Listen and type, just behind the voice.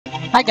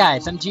Hi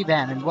guys, I'm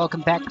G-Ban, and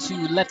welcome back to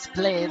Let's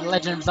Play The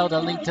Legend of Zelda: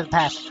 Link to the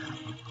Past.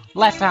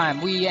 Last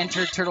time, we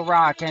entered Turtle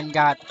Rock and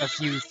got a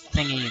few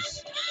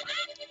thingies.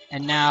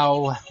 And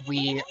now,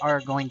 we are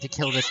going to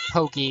kill this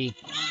Pokey,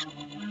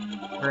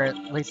 or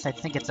at least I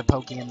think it's a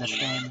Pokey in this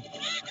game,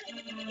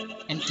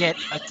 and get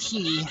a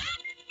key.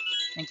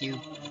 Thank you.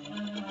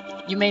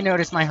 You may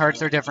notice my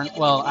hearts are different.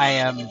 Well,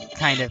 I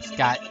kind of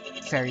got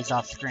fairies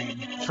off screen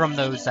from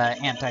those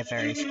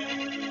anti-fairies.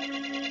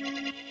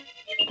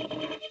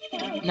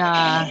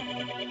 Nah.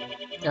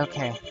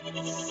 Okay.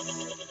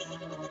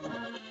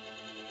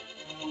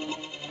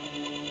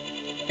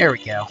 There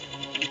we go.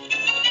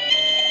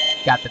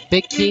 Got the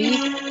big key,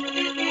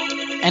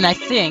 and I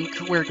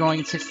think we're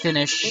going to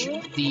finish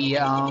the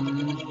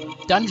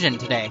dungeon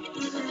today.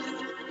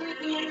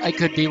 I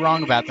could be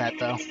wrong about that,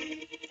 though.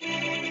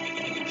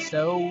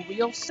 So,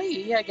 we'll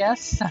see, I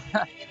guess.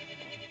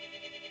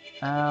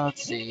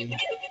 Let's see.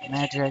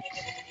 Magic.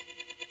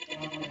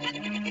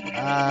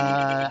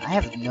 I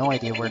have no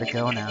idea where to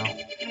go now.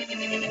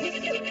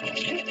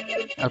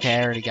 Okay,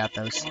 I already got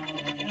those.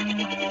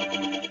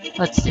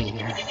 Let's see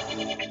here.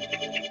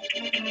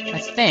 I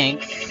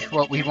think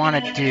what we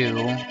want to do,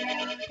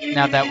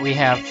 now that we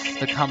have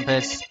the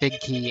compass, big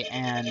key,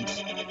 and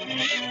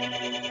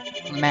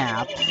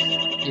map,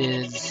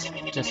 is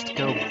just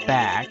go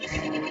back.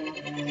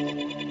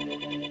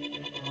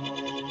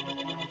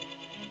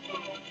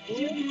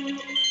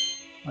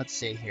 Let's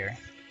see here.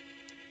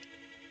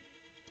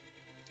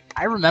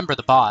 I remember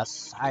the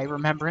boss. I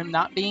remember him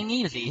not being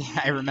easy.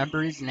 I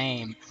remember his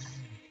name.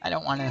 I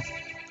don't want to...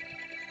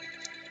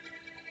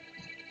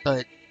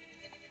 But,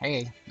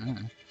 hey.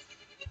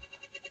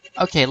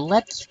 Okay,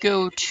 let's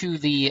go to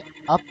the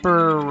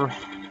upper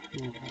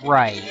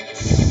right.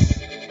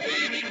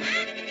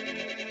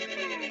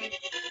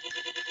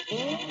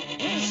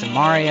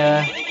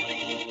 Samaria.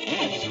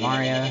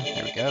 Samaria.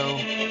 There we go.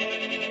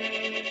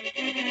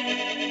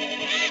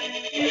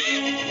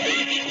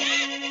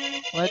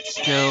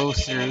 Let's go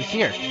through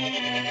here.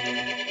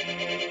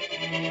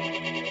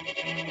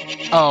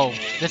 Oh,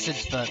 this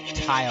is the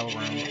tile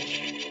room.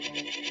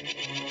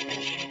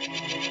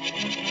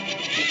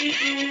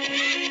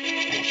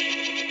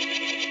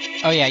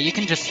 Oh yeah, you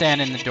can just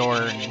stand in the door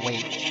and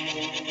wait.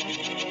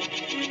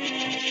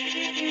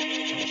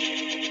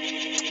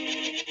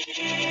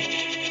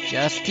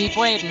 Just keep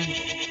waiting.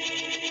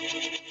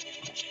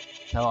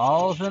 Till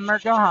all of them are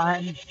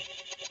gone.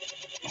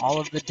 All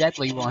of the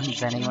deadly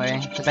ones, anyway.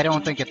 Because I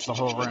don't think it's the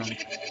whole room.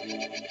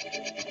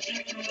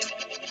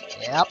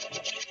 Yep.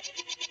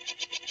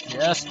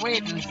 Just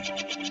waiting.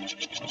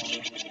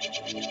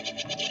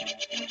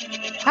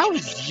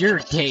 How's your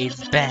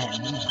days been?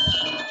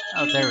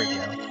 Oh, there we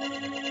go.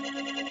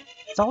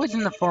 It's always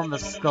in the form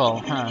of a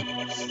skull, huh?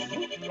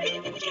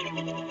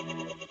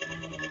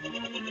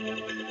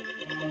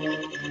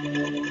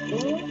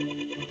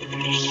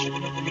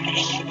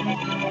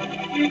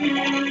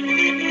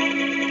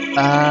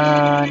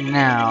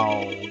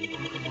 Now.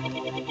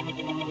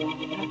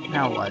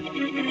 Now what?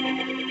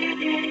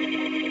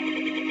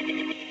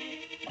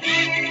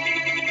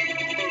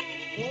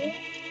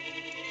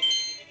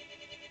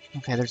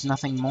 Okay, there's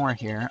nothing more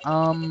here.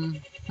 Well,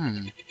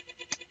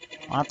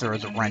 that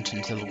throws a wrench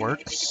into the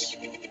works.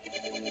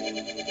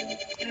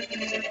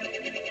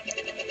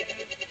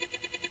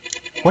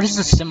 What is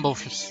the symbol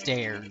for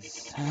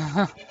stairs?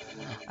 I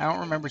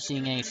don't remember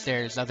seeing any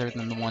stairs other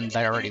than the ones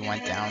I already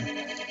went down.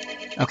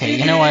 Okay,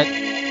 you know what?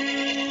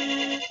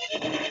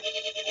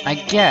 I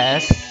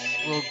guess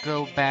we'll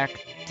go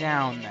back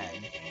down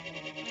then.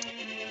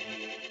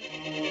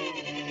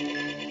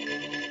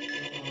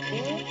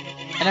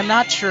 And I'm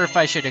not sure if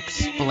I should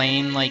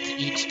explain, like,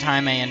 each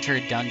time I enter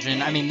a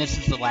dungeon. I mean, this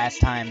is the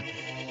last time,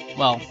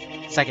 well,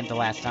 second to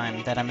last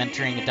time that I'm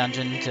entering a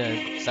dungeon,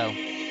 so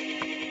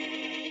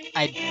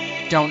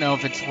I don't know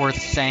if it's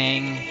worth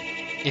saying.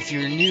 If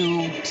you're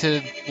new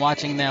to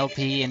watching the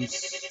LP and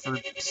for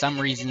some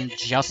reason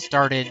just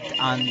started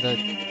on the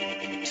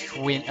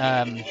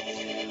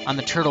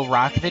Turtle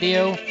Rock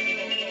video,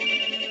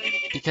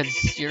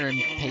 because you're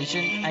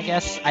impatient, I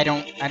guess. I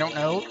don't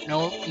know.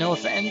 No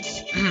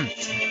offense.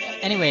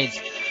 Anyways,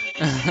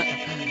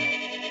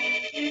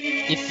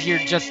 if you're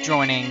just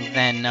joining,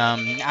 then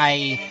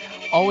I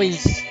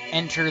always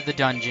enter the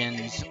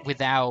dungeons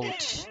with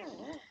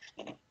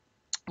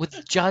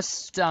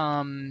just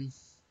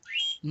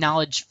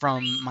knowledge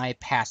from my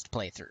past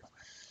playthrough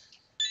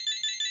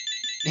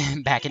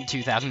back in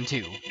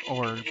 2002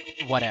 or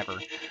whatever.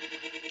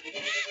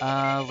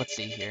 Let's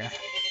see here.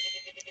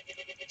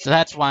 So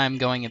that's why I'm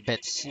going a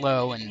bit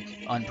slow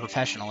and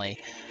unprofessionally.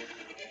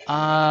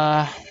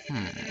 I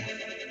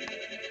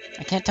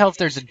can't tell if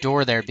there's a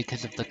door there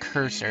because of the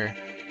cursor.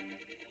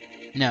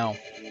 No.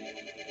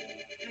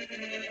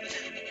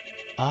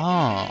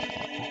 Oh.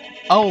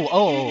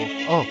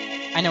 Oh.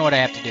 I know what I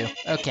have to do.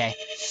 Okay.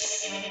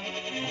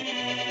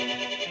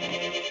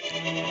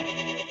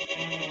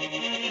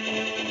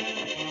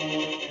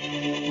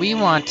 We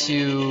want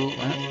to...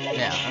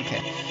 yeah,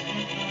 okay.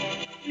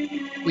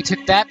 We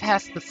took that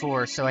path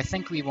before, so I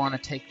think we want to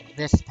take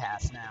this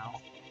path now.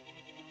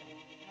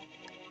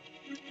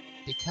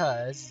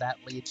 because that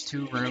leads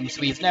to rooms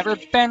we've never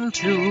been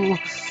to.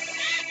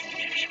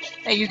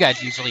 Hey, you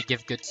guys usually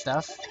give good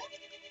stuff.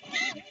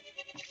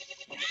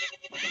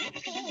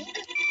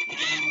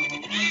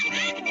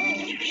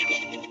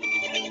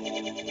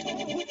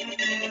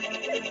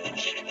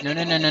 No,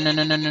 no, no, no, no,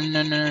 no, no, no,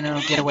 no, no,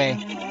 no, get away.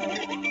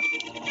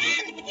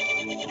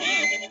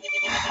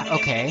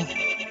 Okay.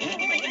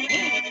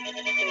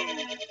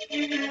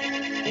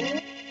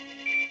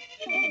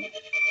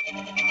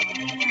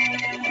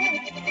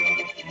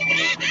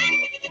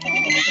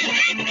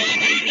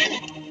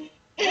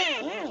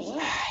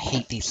 I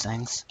hate these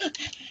things.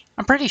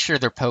 I'm pretty sure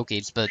they're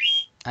Pokies, but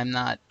I'm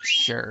not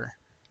sure.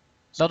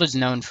 Zelda's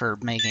known for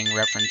making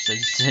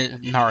references to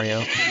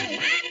Mario.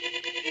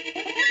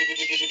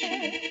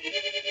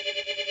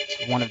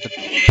 It's one of the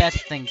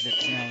best things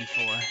it's known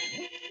for.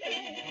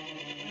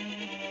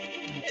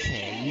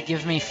 Okay, you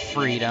give me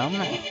freedom.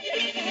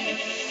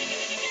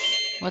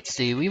 Let's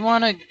see, we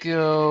want to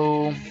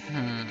go...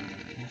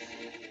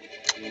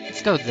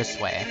 Let's go this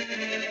way.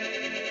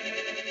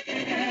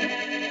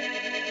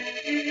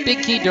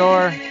 Big key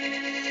door.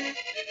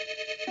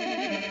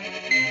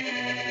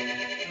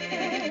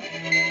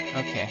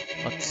 Okay,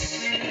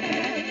 let's...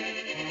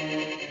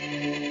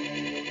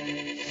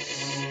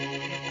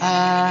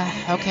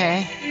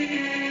 okay.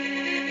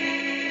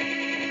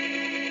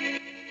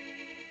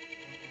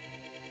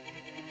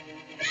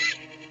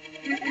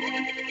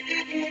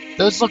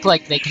 Those look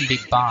like they can be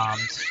bombed.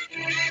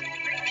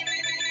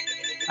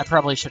 I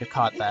probably should have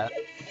caught that.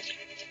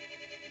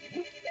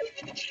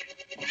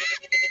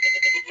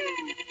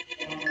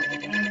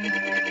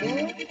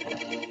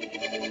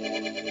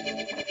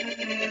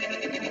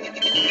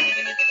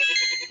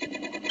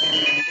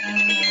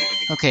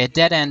 Okay, a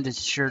dead end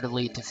is sure to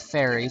lead to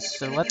fairies,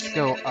 so let's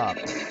go up.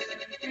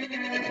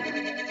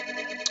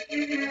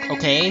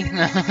 Okay,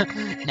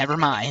 never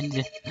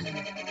mind.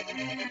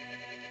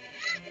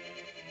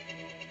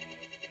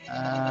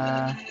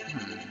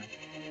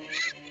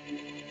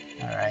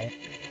 Alright.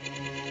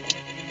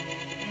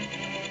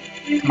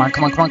 Come on,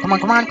 come on, come on, come on,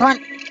 come on, come on!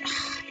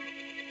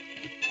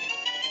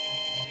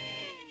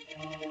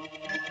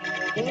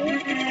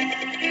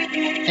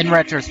 In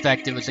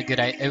retrospect, it was a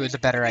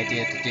better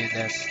idea to do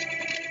this.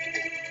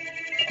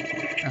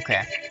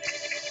 Okay.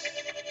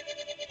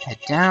 Head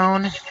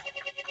down.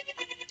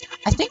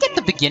 I think at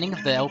the beginning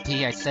of the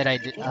LP I said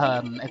I'd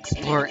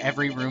explore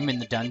every room in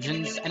the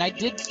dungeons, and I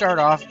did start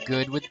off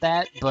good with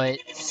that, but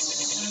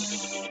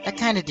that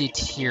kind of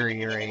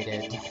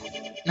deteriorated.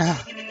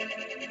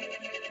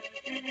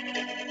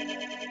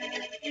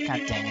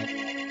 God dang it.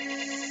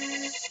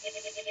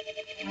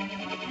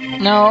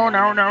 No,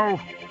 no, no!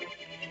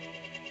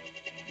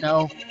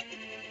 No.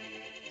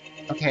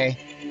 Okay.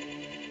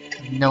 I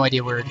have no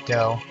idea where to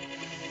go.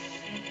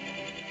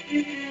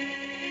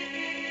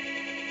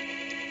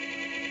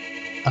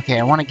 Okay,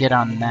 I want to get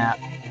on that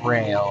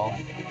rail.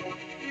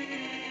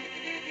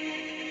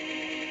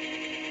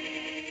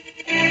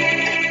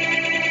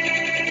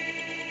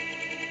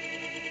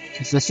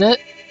 Is this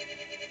it?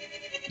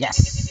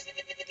 Yes.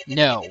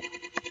 No.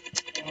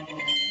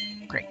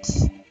 Great.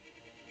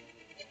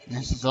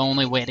 This is the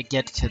only way to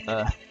get to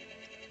the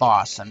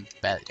boss, I'm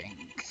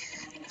betting.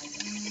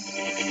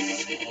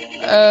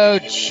 Oh,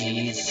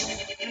 jeez.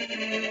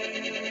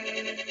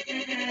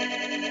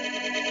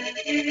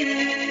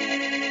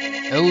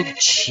 Oh,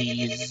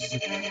 jeez.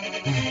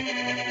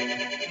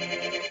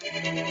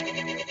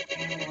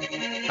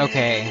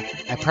 Okay,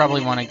 I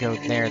probably want to go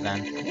there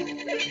then.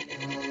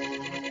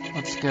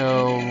 Let's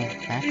go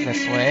back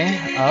this way,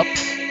 up,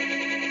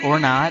 or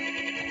not.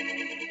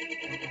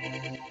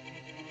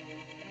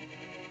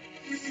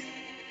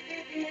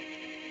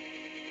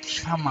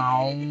 Come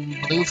on,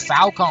 Blue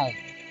Falcon.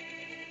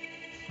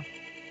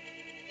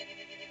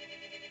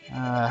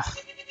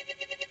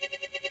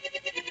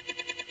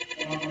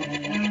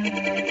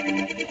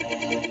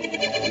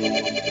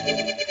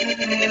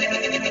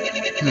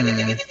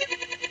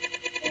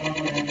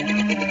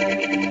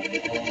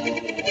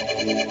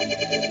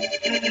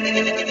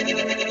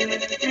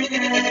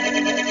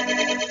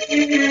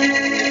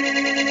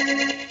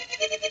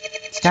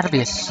 It's gotta be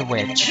a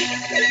switch.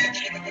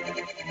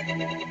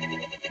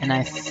 And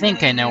I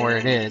think I know where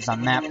it is,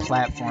 on that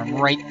platform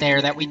right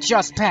there that we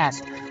just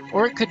passed.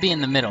 Or it could be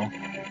in the middle.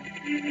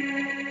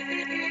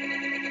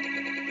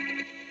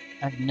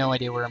 I have no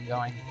idea where I'm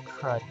going.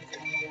 Crud.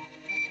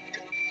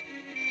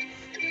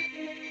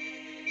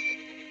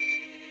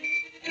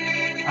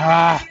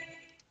 Ah!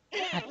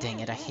 God dang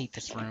it, I hate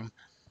this room.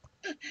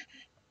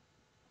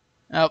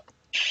 Oh,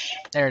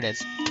 there it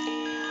is.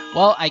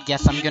 Well, I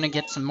guess I'm gonna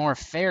get some more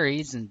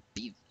fairies and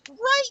be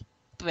right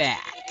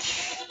back.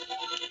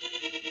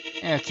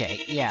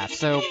 Okay, yeah,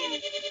 so...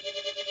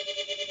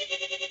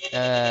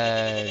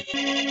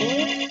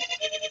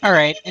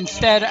 Alright,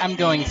 instead I'm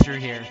going through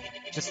here.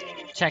 Just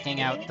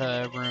checking out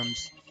the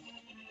rooms.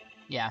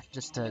 Yeah,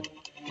 just to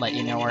let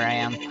you know where I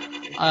am.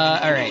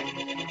 Alright.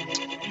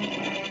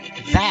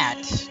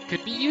 That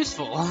could be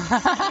useful.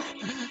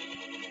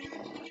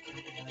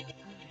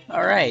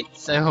 Alright,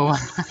 so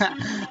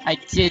I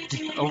did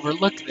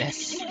overlook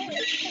this.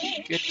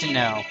 Good to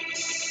know.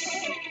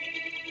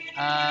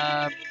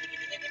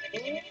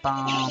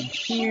 Bomb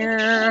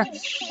here.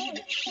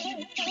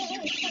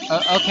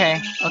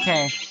 Okay.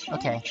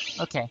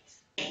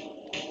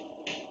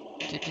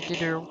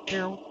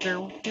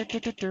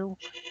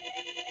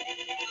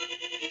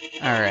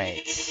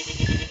 Alright.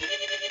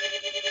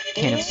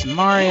 Cane of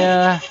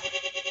Samaria.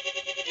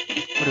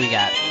 What do we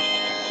got?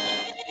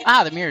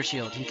 Ah, the mirror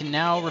shield. You can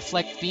now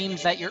reflect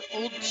beams that your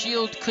old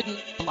shield couldn't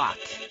block.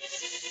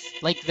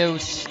 Like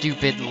those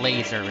stupid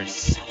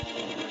lasers.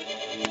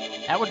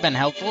 That would have been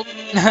helpful.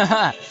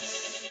 I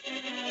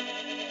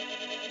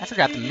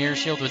forgot the mirror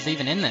shield was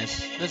even in this.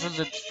 This was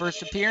its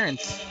first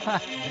appearance.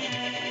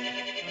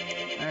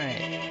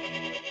 Alright.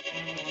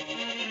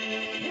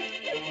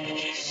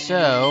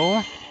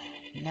 So,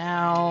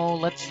 now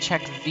let's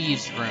check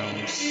these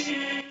rooms.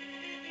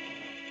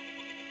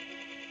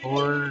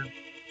 Or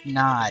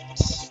not.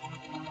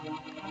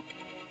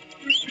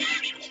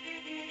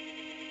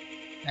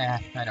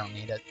 I don't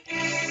need it.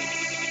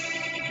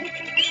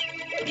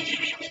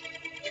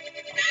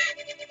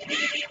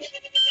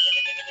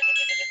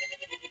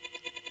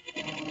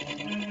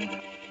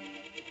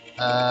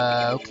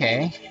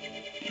 Okay.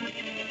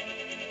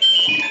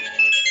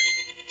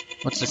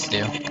 What's this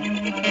do?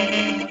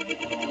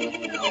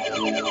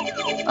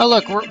 Oh,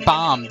 look, we're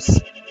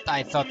bombs.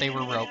 I thought they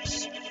were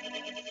ropes.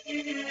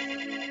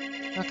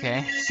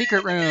 Okay,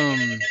 secret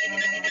room.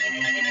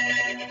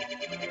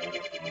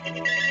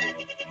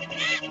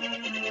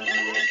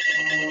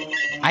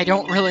 I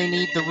don't really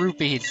need the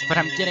rupees, but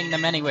I'm getting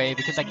them anyway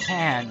because I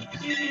can.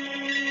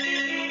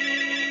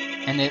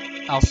 And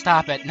I'll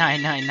stop at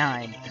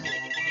 999.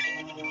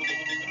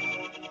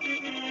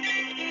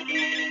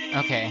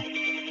 Okay.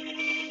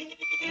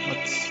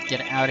 Let's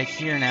get out of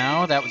here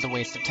now. That was a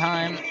waste of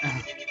time.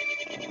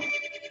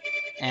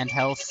 And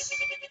health.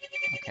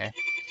 Okay.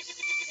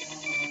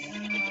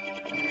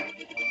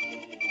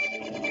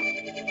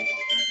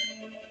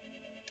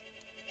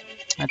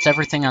 That's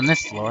everything on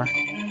this floor.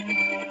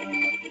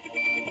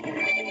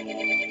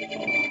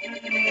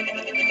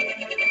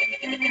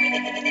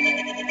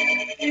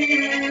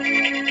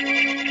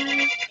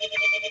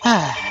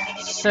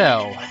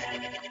 So,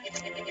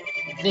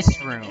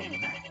 this room.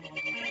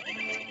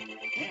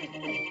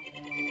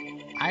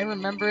 I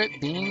remember it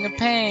being a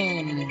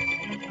pain.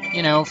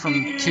 You know,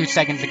 from 2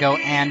 seconds ago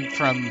and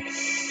from,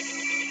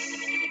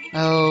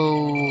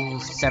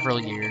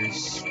 several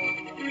years.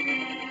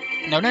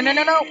 No! God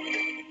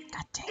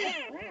dang it.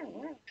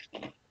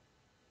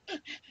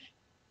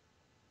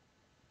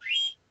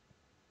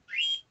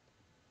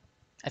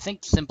 I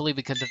think simply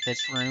because of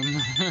this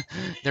room,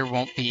 there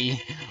won't be,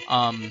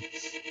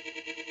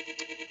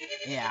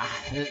 yeah,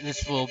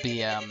 this will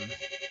be, a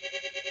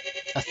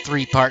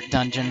 3-part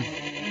dungeon.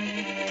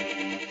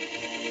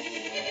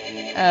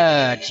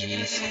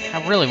 Jeez.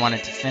 I really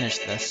wanted to finish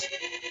this.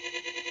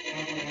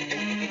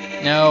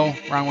 No,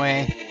 wrong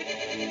way.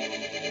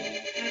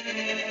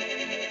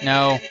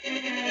 No.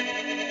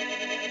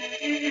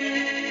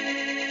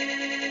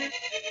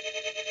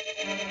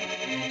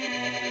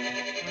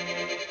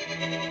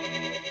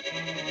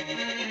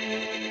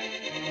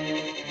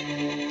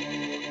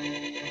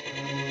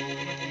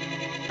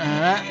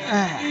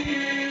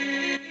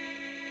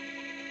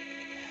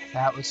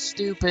 That was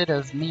stupid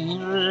of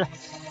me.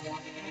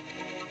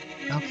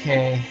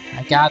 Okay,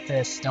 I got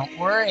this. Don't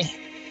worry.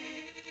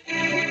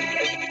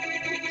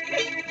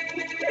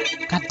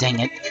 God dang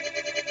it.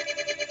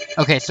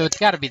 Okay, so it's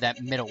got to be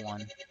that middle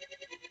one.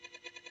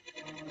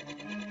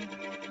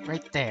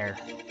 Right there.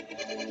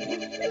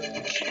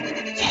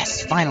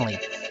 Yes, finally.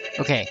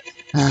 Okay.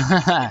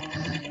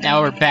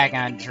 Now we're back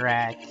on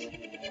track.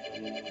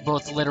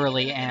 Both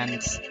literally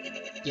and...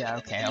 Yeah,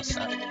 okay, I'll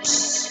stop.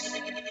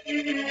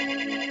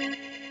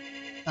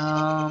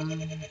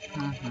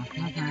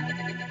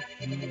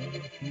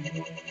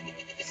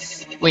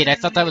 Wait, I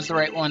thought that was the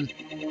right one.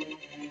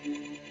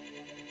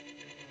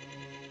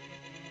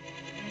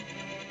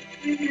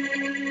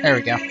 There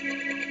we go.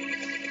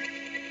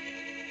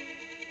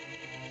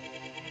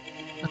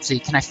 Let's see,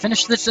 can I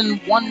finish this in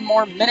 1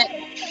 more minute?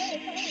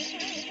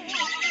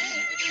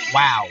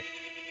 Wow.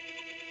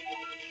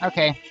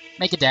 Okay,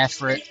 make a dash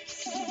for it.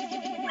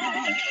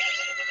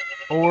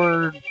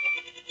 Or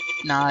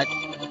not.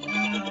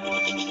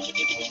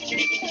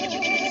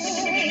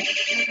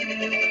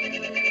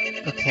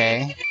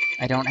 Okay,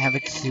 I don't have a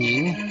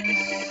key.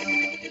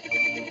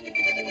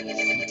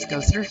 Let's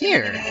go through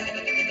here.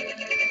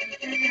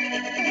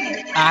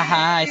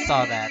 Aha, I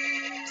saw that.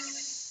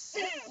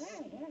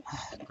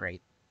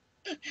 Great.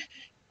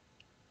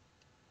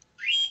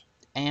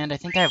 And I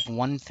think I have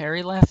 1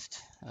 fairy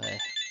left. I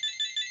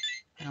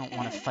don't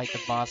want to fight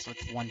the boss with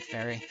 1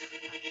 fairy.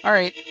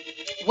 Alright,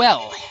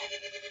 well,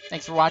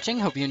 thanks for watching,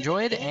 hope you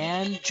enjoyed,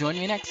 and join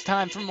me next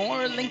time for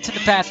more Link to the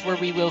Past, where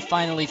we will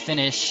finally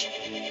finish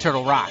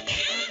Turtle Rock.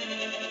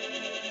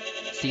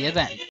 See you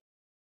then.